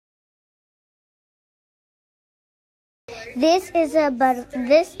This is a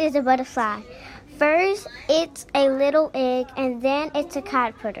butterfly. First, it's a little egg, and then it's a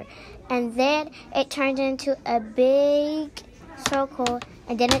caterpillar, and then it turns into a big circle,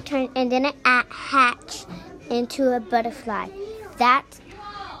 and then it hatches into a butterfly. That's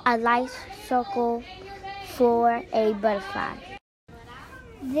a life circle for a butterfly.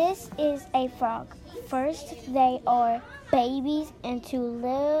 This is a frog. First, they are babies into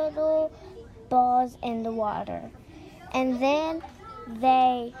little balls in the water, and then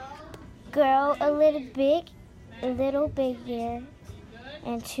they grow a little bigger,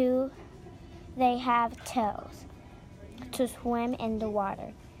 until they have tails to swim in the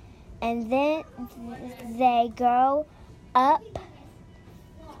water, and then they grow up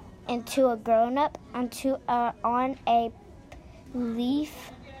into a grown-up on a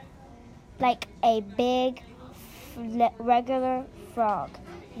leaf like a big regular frog.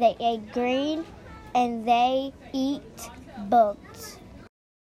 They eat green and they eat bugs.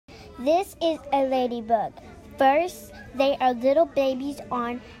 This is a ladybug. First, they are little babies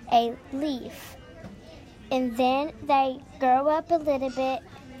on a leaf, and then they grow up a little bit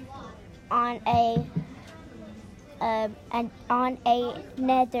on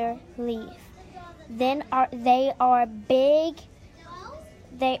another leaf. Then they are big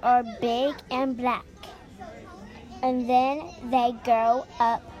and black, and then they grow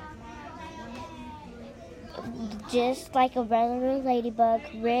up just like a regular ladybug,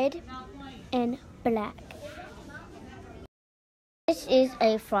 red and black. This is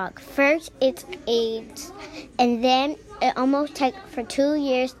a frog. First it eggs, and then it almost takes for 2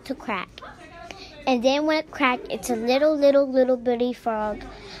 years to crack. And then when it cracks, it's a little bitty frog,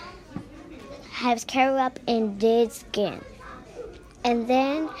 has curled up in dead skin. And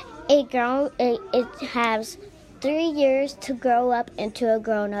then it has 3 years to grow up into a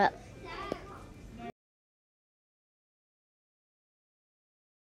grown-up